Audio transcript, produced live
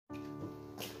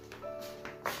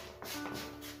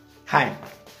Hi.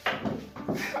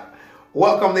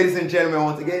 Welcome, ladies and gentlemen,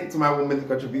 once again to my womanly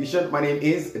contribution. My name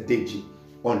is Deji,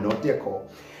 or not their call.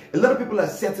 A lot of people are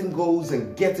setting goals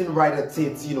and getting right at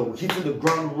it, hitting the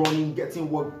ground running,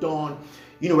 getting work done.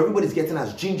 Everybody's getting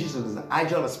as gingy and as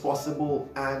agile as possible.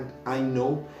 And I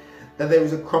know that there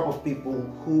is a crop of people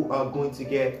who are going to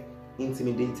get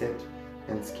intimidated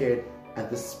and scared at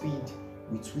the speed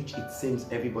with which it seems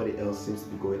everybody else seems to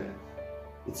be going at.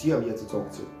 It's you I'm here to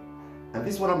talk to. And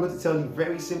this is what I'm going to tell you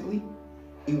very simply.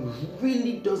 It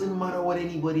really doesn't matter what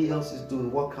anybody else is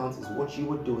doing. What counts is what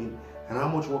you are doing and how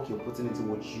much work you're putting into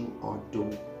what you are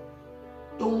doing.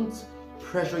 Don't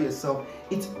pressure yourself.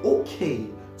 It's okay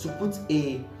to put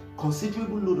a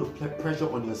considerable load of pressure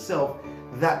on yourself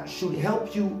that should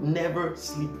help you never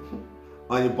sleep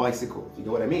on your bicycle, if you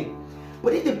get what I mean.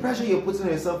 But if the pressure you're putting on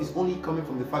yourself is only coming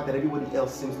from the fact that everybody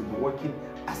else seems to be working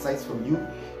aside from you,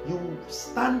 you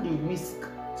stand the risk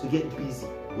to get busy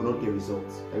will not get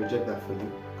results. I reject that for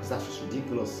you because that's just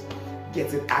ridiculous.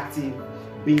 Getting active,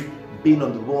 being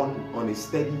on the run on a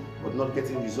steady but not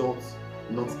getting results,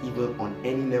 not even on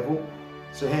any level.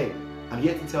 So hey, I'm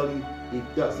here to tell you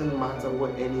it doesn't matter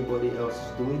what anybody else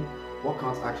is doing. What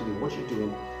counts actually what you're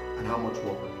doing and how much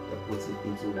work you're putting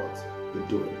into what you're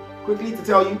doing. Quickly to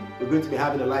tell you, we're going to be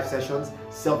having a live sessions,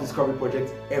 self-discovery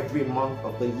project every month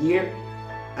of the year.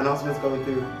 Announcements coming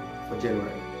through for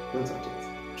January. Don't touch it.